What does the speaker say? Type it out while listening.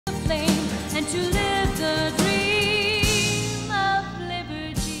flame and to live the dream of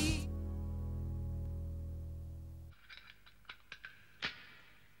liberty.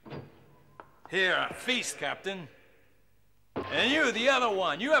 Here, a feast, Captain. And you, the other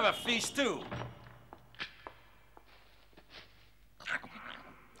one, you have a feast too.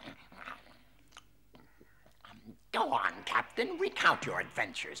 Go on, Captain. Recount your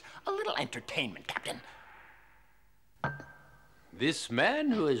adventures. A little entertainment, Captain. This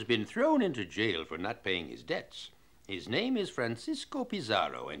man who has been thrown into jail for not paying his debts. His name is Francisco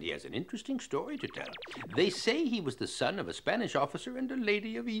Pizarro, and he has an interesting story to tell. They say he was the son of a Spanish officer and a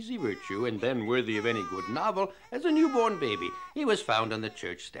lady of easy virtue, and then, worthy of any good novel, as a newborn baby, he was found on the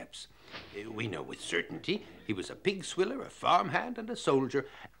church steps. We know with certainty he was a pig swiller, a farmhand, and a soldier.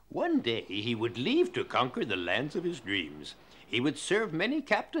 One day he would leave to conquer the lands of his dreams. He would serve many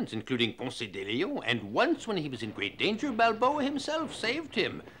captains, including Ponce de Leon, and once when he was in great danger, Balboa himself saved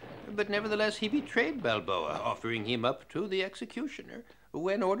him. But nevertheless, he betrayed Balboa, offering him up to the executioner,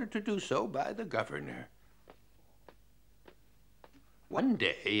 when ordered to do so by the governor. One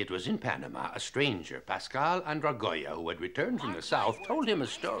day, it was in Panama, a stranger, Pascal Andragoya, who had returned from the south, told him a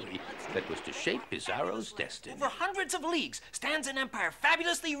story that was to shape Pizarro's destiny. Over hundreds of leagues stands an empire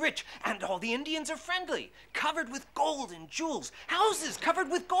fabulously rich, and all the Indians are friendly, covered with gold and jewels, houses covered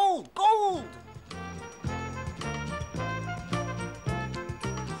with gold, gold!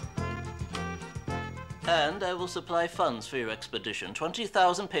 And I will supply funds for your expedition,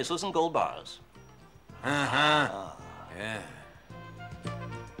 20,000 pesos in gold bars. Yeah.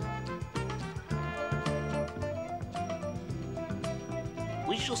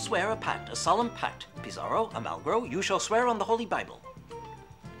 We shall swear a pact, a solemn pact. Pizarro, Amalgro, you shall swear on the Holy Bible.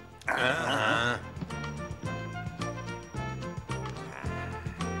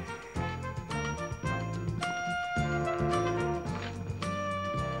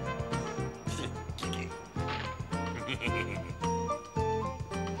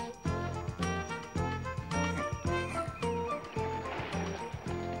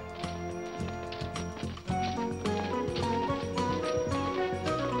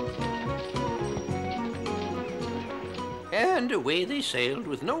 And away they sailed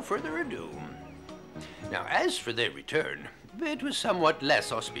with no further ado. Now, as for their return, it was somewhat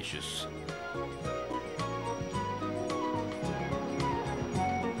less auspicious.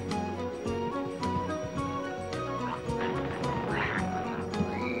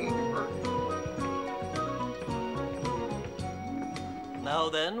 Now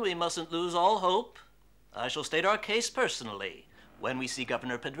then, we mustn't lose all hope. I shall state our case personally when we see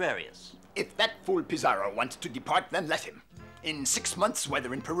Governor Pedrarius. If that fool Pizarro wants to depart, then let him. In 6 months,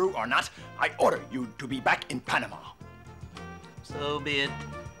 whether in Peru or not, I order you to be back in Panama. So be it.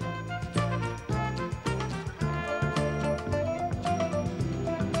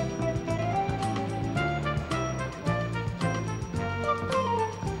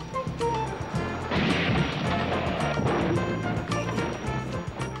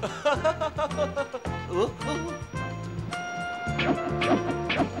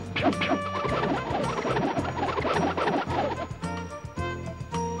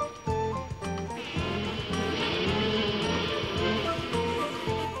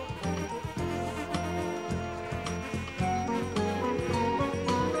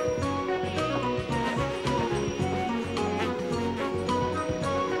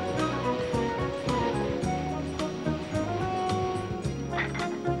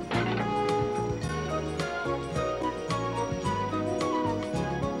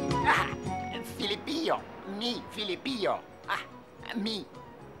 Filipillo. Me.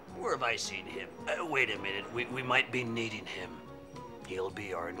 Where have I seen him? Wait a minute. We might be needing him. He'll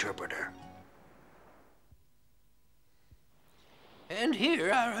be our interpreter. And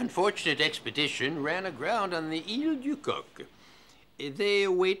here our unfortunate expedition ran aground on the Ile du Coq. They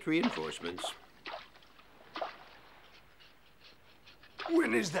await reinforcements.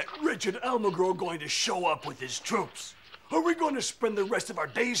 When is that wretched Almagro going to show up with his troops? Are we going to spend the rest of our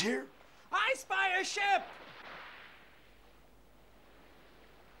days here? I spy a ship!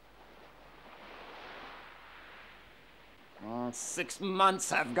 6 months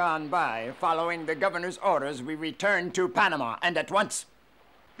have gone by. Following the governor's orders, we return to Panama, and at once.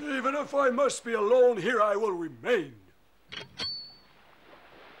 Even if I must be alone, here I will remain.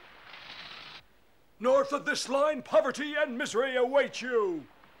 North of this line, poverty and misery await you.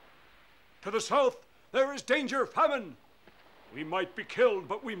 To the south, there is danger, famine. We might be killed,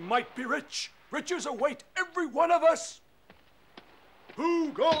 but we might be rich. Riches await every one of us.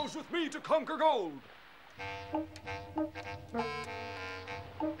 Who goes with me to conquer gold?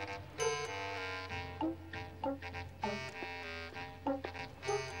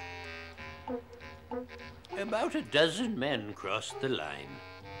 About a dozen men crossed the line.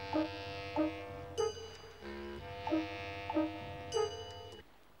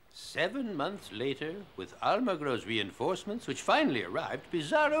 Seven months later, with Almagro's reinforcements, which finally arrived,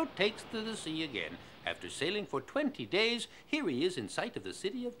 Pizarro takes to the sea again. After sailing for 20 days, here he is in sight of the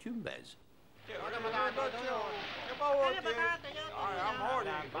city of Tumbes.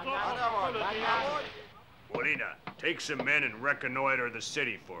 Molina, take some men and reconnoiter the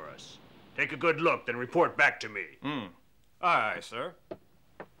city for us. Take a good look, then report back to me. Aye, sir.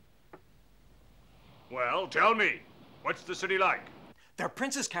 Well, tell me, what's the city like? Their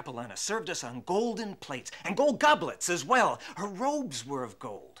Princess Capellana served us on golden plates and gold goblets as well. Her robes were of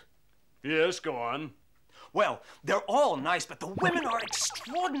gold. Yes, go on. Well, they're all nice, but the women are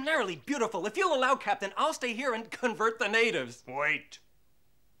extraordinarily beautiful. If you'll allow, Captain, I'll stay here and convert the natives. Wait.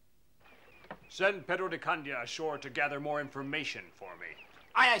 Send Pedro de Candia ashore to gather more information for me.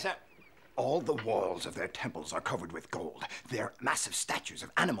 Aye, aye, sir. All the walls of their temples are covered with gold. They're massive statues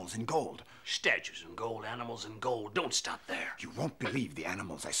of animals in gold. Statues in gold, animals in gold. Don't stop there. You won't believe the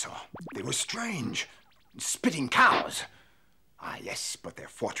animals I saw. They were strange. Spitting cows. Ah, yes, but their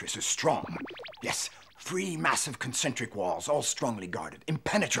fortress is strong. Yes, 3 massive concentric walls, all strongly guarded,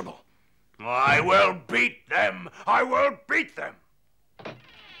 impenetrable. I will beat them! I will beat them!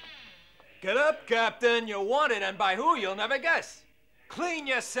 Get up, Captain. You're wanted, and by who, you'll never guess. Clean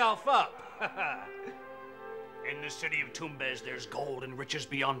yourself up. In the city of Tumbes, there's gold and riches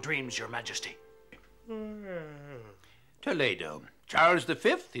beyond dreams, Your Majesty. Toledo. Charles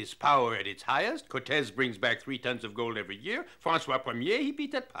V, his power at its highest. Cortez brings back 3 tons of gold every year. Francois Ier, he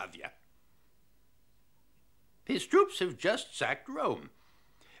beat at Pavia. His troops have just sacked Rome.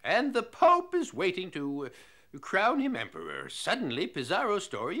 And the Pope is waiting to crown him emperor. Suddenly, Pizarro's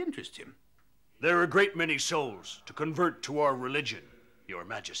story interests him. There are a great many souls to convert to our religion, Your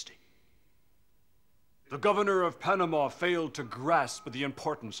Majesty. The governor of Panama failed to grasp the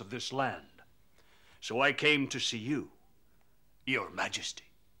importance of this land. So I came to see you, Your Majesty.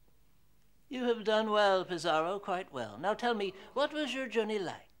 You have done well, Pizarro, quite well. Now tell me, what was your journey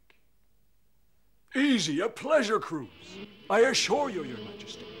like? Easy, a pleasure cruise. I assure you, Your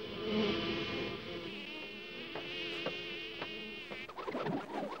Majesty.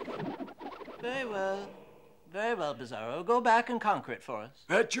 Very well. Very well, Pizarro. Go back and conquer it for us.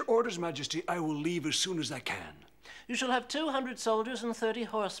 At your orders, Majesty, I will leave as soon as I can. You shall have 200 soldiers and 30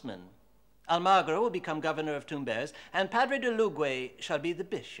 horsemen. Almagro will become governor of Tumbes, and Padre de Lugue shall be the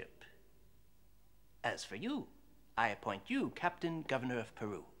bishop. As for you, I appoint you Captain Governor of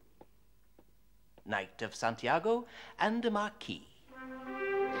Peru, Knight of Santiago, and a Marquis.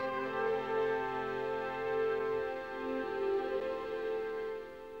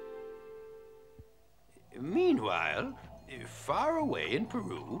 Meanwhile, far away in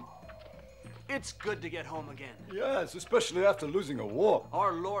Peru... It's good to get home again. Yes, especially after losing a war.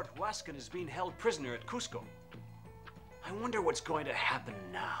 Our Lord Huascan is being held prisoner at Cusco. I wonder what's going to happen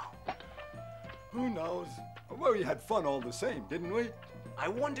now. Who knows? Well, we had fun all the same, didn't we? I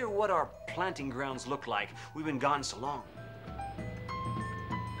wonder what our planting grounds look like. We've been gone so long.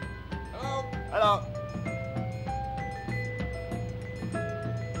 Hello. Hello.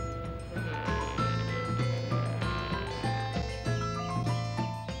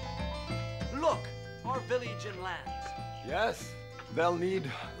 Look, our village and lands. Yes, they'll need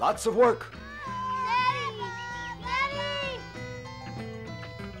lots of work. Daddy! Daddy!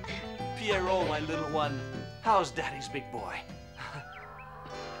 Pierrot, my little one. How's Daddy's big boy?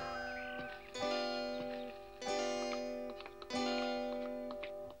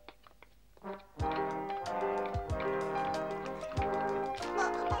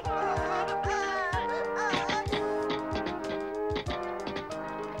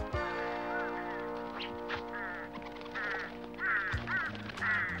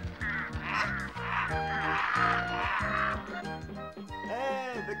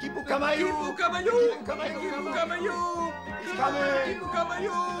 Equipo Camayo! Equipo Camayo! Equipo Camayo! He's coming! Equipo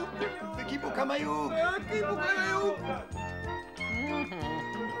Camayo! Equipo Camayo! Equipo Camayo!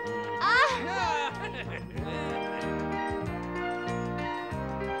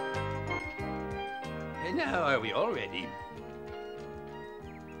 And now, are we all ready?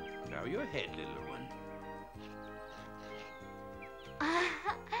 Bow your head, little one.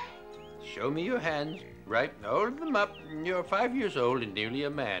 Show me your hands. Right, hold them up. You're 5 years old and nearly a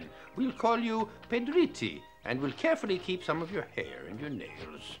man. We'll call you Pedriti, and we'll carefully keep some of your hair and your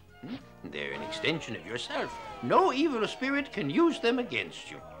nails. They're an extension of yourself. No evil spirit can use them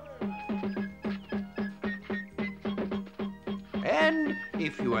against you. And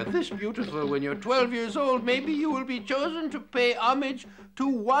If you are this beautiful when you're 12 years old, maybe you will be chosen to pay homage to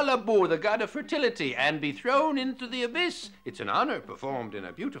Wallabu, the god of fertility, and be thrown into the abyss. It's an honor performed in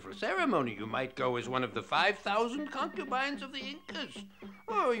a beautiful ceremony. You might go as one of the 5,000 concubines of the Incas.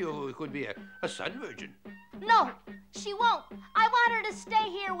 Or you could be a sun virgin. No, she won't. I want her to stay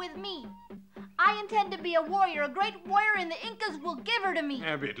here with me. I intend to be a warrior, a great warrior, and the Incas will give her to me.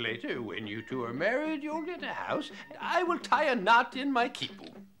 A bit later, when you two are married, you'll get a house, and I will tie a knot in my quipu.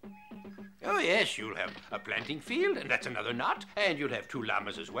 Oh, yes, you'll have a planting field, and that's another knot, and you'll have 2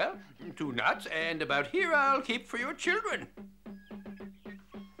 llamas as well, 2 knots, and about here I'll keep for your children.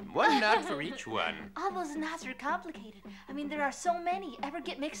 1 knot for each one. All those knots are complicated. I mean, there are so many. Ever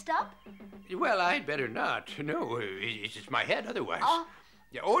get mixed up? Well, I'd better not. No, it's my head otherwise.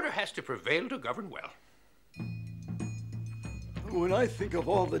 The order has to prevail to govern well. When I think of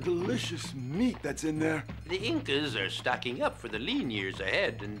all the delicious meat that's in there. The Incas are stocking up for the lean years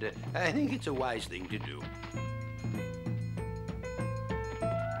ahead, and I think it's a wise thing to do.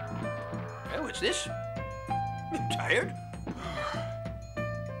 Oh, what's this? I'm tired.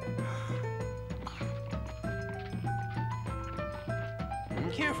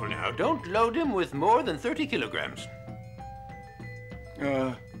 Careful now. Don't load him with more than 30 kilograms.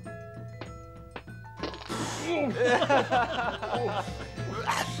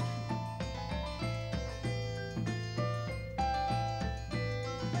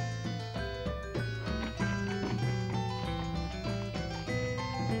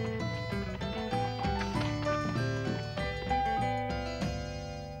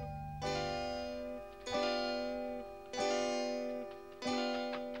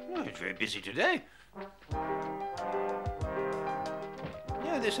 It's very busy today.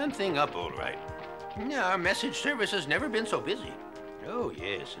 Yeah, there's something up all right. Yeah, our message service has never been so busy. Oh,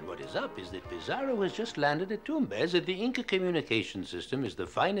 yes, and what is up is that Pizarro has just landed at Tumbes, and the Inca communication system is the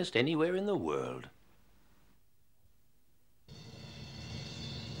finest anywhere in the world.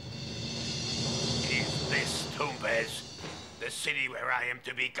 Is this Tumbes, the city where I am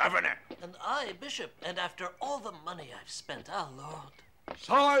to be governor? And I, Bishop, and after all the money I've spent, our Lord.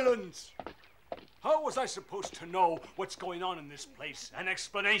 Silence! How was I supposed to know what's going on in this place? An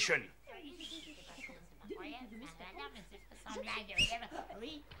explanation.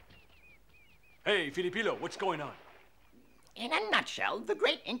 Hey, Filipino, what's going on? In a nutshell, the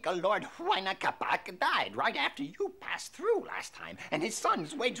great Inca Lord Huayna Capac died right after you passed through last time, and his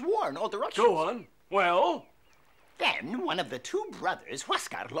sons waged war in all directions. Go on. Well? Then one of the 2 brothers,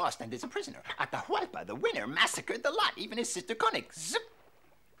 Huascar, lost and is a prisoner. Atahualpa, the winner, massacred the lot, even his sister Konik. Zip!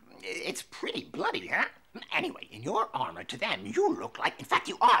 It's pretty bloody, huh? Anyway, in your armor to them, you look like, in fact,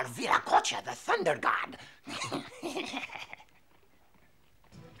 you are Viracocha, the thunder god.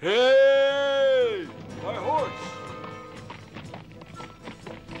 Hey! My horse!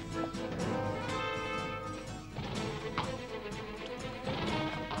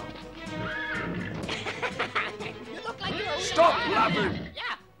 You look like you're Stop laughing!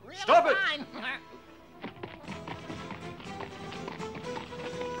 Yeah, really Stop it! fine.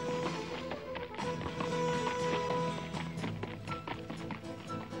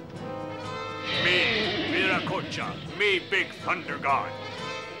 Me, Viracocha, me big thunder god.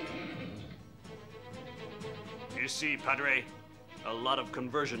 You see, Padre, a lot of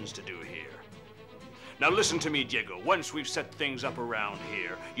conversions to do here. Now listen to me, Diego. Once we've set things up around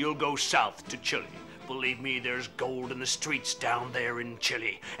here, you'll go south to Chile. Believe me, there's gold in the streets down there in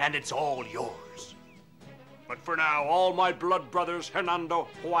Chile, and it's all yours. But for now, all my blood brothers, Hernando,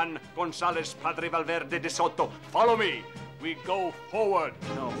 Juan, Gonzalez, Padre Valverde de Soto, follow me. We go forward.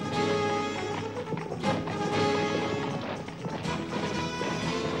 No.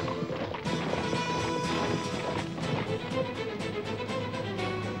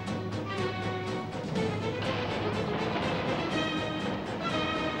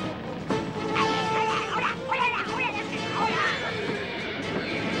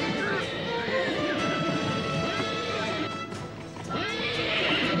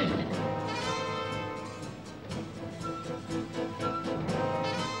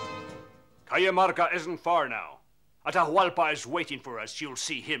 Cajamarca isn't far now. Atahualpa is waiting for us. You'll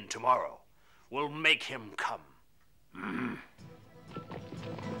see him tomorrow. We'll make him come.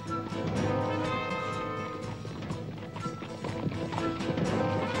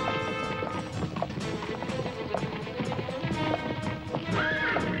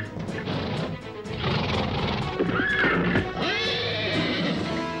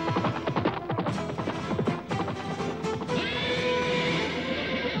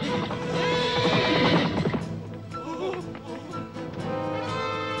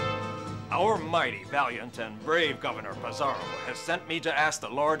 Our mighty, valiant, and brave Governor Pizarro has sent me to ask the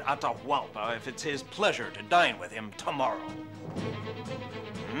Lord Atahualpa if it's his pleasure to dine with him tomorrow.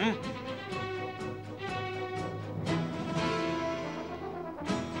 Hmm?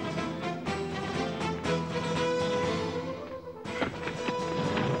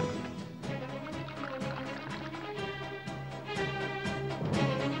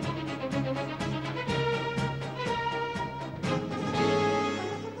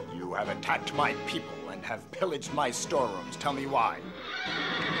 You have attacked my people and have pillaged my storerooms. Tell me why.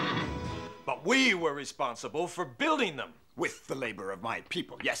 But we were responsible for building them. With the labor of my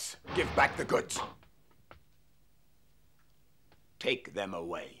people, yes. Give back the goods. Take them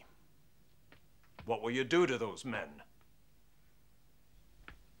away. What will you do to those men?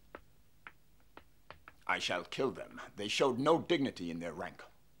 I shall kill them. They showed no dignity in their rank.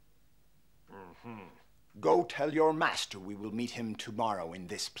 Go tell your master we will meet him tomorrow in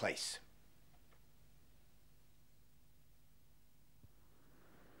this place.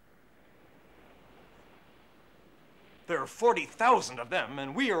 There are 40,000 of them,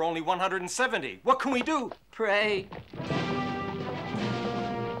 and we are only 170. What can we do? Pray.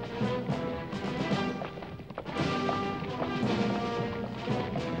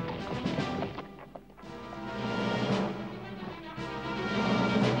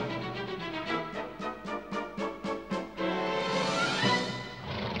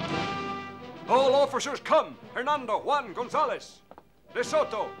 All officers come! Hernando, Juan, Gonzalez, De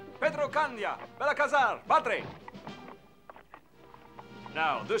Soto, Pedro Candia, Belacazar, Padre.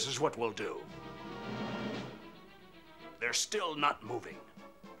 Now, this is what we'll do. They're still not moving.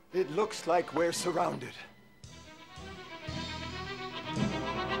 It looks like we're surrounded.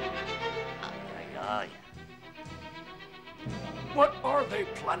 Aye, aye. What are they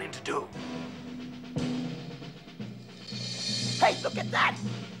planning to do? Hey, look at that!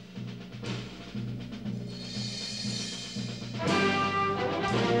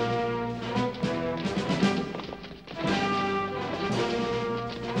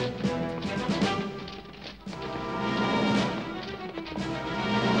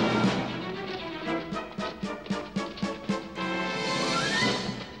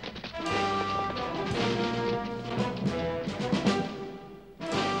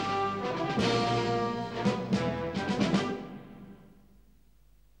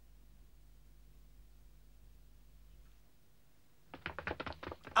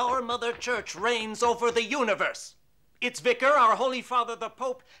 Our Mother Church reigns over the universe. Its vicar, our Holy Father the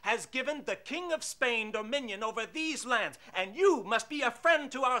Pope, has given the King of Spain dominion over these lands, and you must be a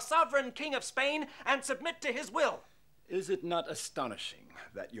friend to our sovereign King of Spain and submit to his will. Is it not astonishing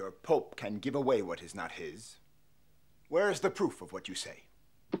that your Pope can give away what is not his? Where is the proof of what you say?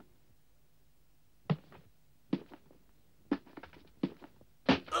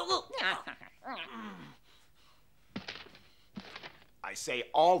 I say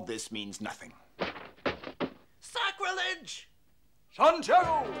all this means nothing. Sacrilege!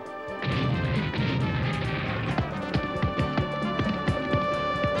 Santiago!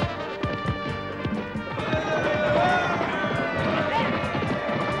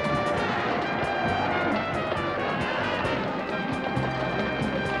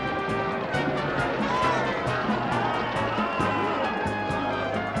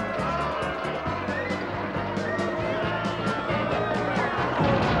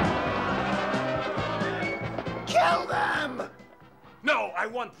 Kill them! No, I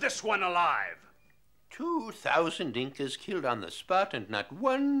want this one alive. 2,000 Incas killed on the spot and not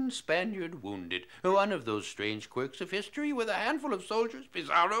one Spaniard wounded. One of those strange quirks of history with a handful of soldiers,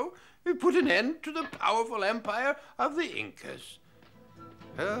 Pizarro, put an end to the powerful empire of the Incas.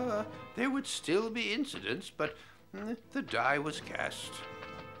 There would still be incidents, but the die was cast.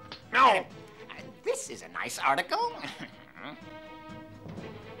 No! This is a nice article.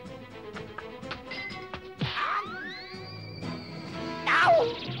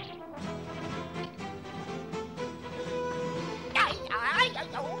 Ow!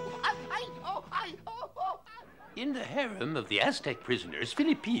 In the harem of the Aztec prisoners,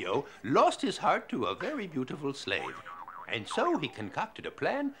 Filipillo lost his heart to a very beautiful slave. And so he concocted a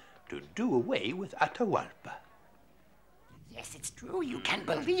plan to do away with Atahualpa. Yes, it's true. You can't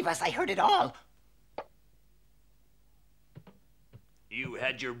believe us. I heard it all. You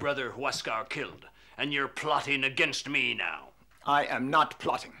had your brother Huascar killed, and you're plotting against me now. I am not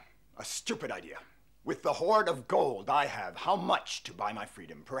plotting. A stupid idea. With the hoard of gold I have, how much to buy my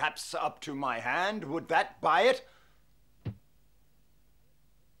freedom? Perhaps up to my hand? Would that buy it?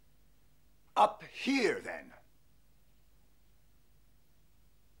 Up here, then.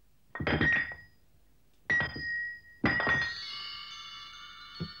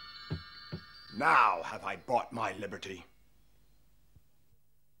 Now have I bought my liberty.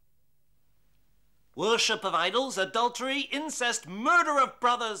 Worship of idols, adultery, incest, murder of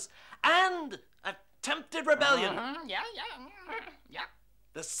brothers, and attempted rebellion. Yeah.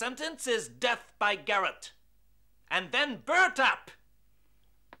 The sentence is death by garrote, and then burnt up.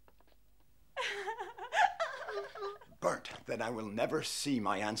 Burnt, then I will never see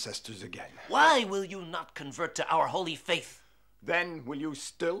my ancestors again. Why will you not convert to our holy faith? Then will you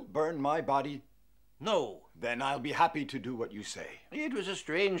still burn my body? No. Then I'll be happy to do what you say. It was a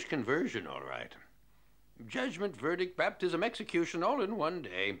strange conversion, all right. Judgment, verdict, baptism, execution, all in one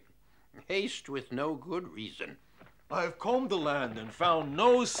day. Haste with no good reason. I've combed the land and found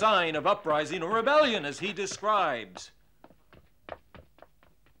no sign of uprising or rebellion as he describes.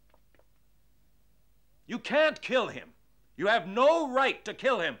 You can't kill him. You have no right to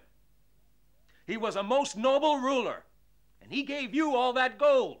kill him. He was a most noble ruler, and he gave you all that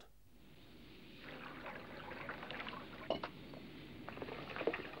gold.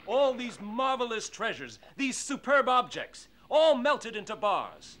 All these marvelous treasures, these superb objects, all melted into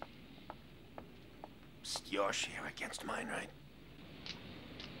bars. It's your share against mine, right?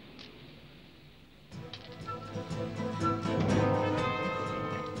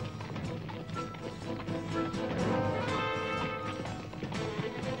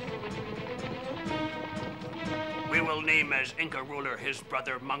 We will name as Inca ruler his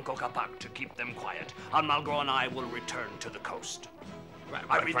brother Manco Capac to keep them quiet. Almagro and I will return to the coast.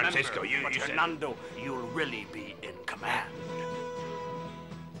 I remember, Francisco, you said... Hernando, you'll really be in command.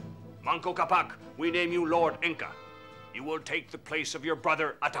 Manco Capac, we name you Lord Inca. You will take the place of your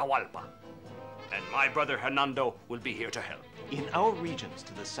brother Atahualpa. And my brother Hernando will be here to help. In our regions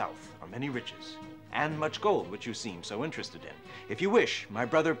to the south are many riches, and much gold, which you seem so interested in. If you wish, my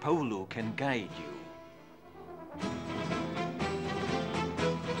brother Paulu can guide you.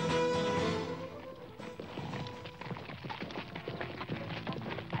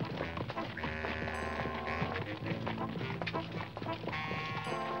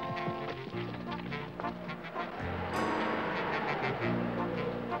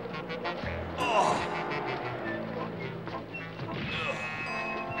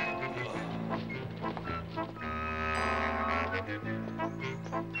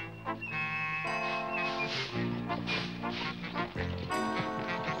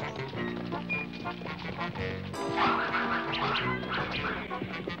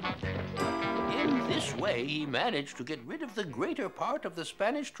 In this way, he managed to get rid of the greater part of the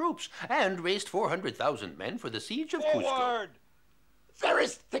Spanish troops and raised 400,000 men for the siege of Cusco. Forward! They're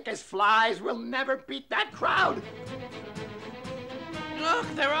as thick as flies. We'll never beat that crowd.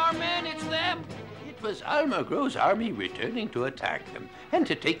 Look, there are men, it's them. It was Almagro's army returning to attack them and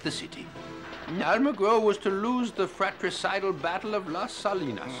to take the city. Almagro was to lose the fratricidal battle of Las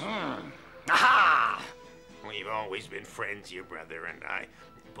Salinas. Aha! We've always been friends, your brother and I.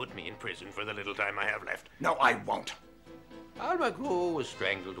 Put me in prison for the little time I have left. No, I won't. Almagro was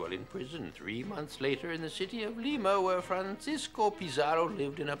strangled while in prison 3 months later in the city of Lima, where Francisco Pizarro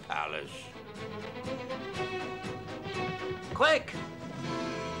lived in a palace. Quick!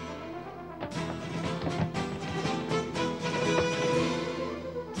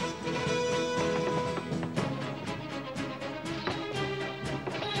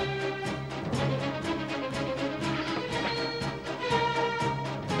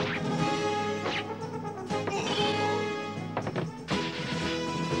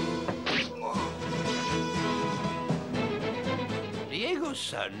 Diego's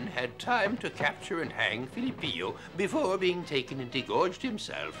son had time to capture and hang Filipillo before being taken and degorged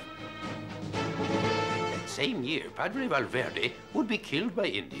himself. That same year, Padre Valverde would be killed by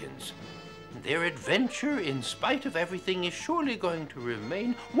Indians. Their adventure, in spite of everything, is surely going to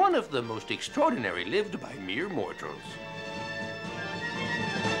remain one of the most extraordinary lived by mere mortals.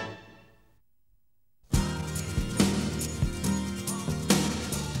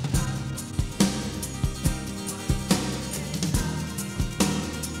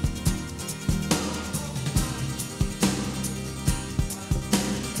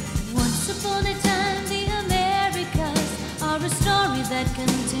 Once upon a time, the Americas are a story that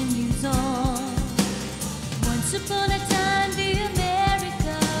can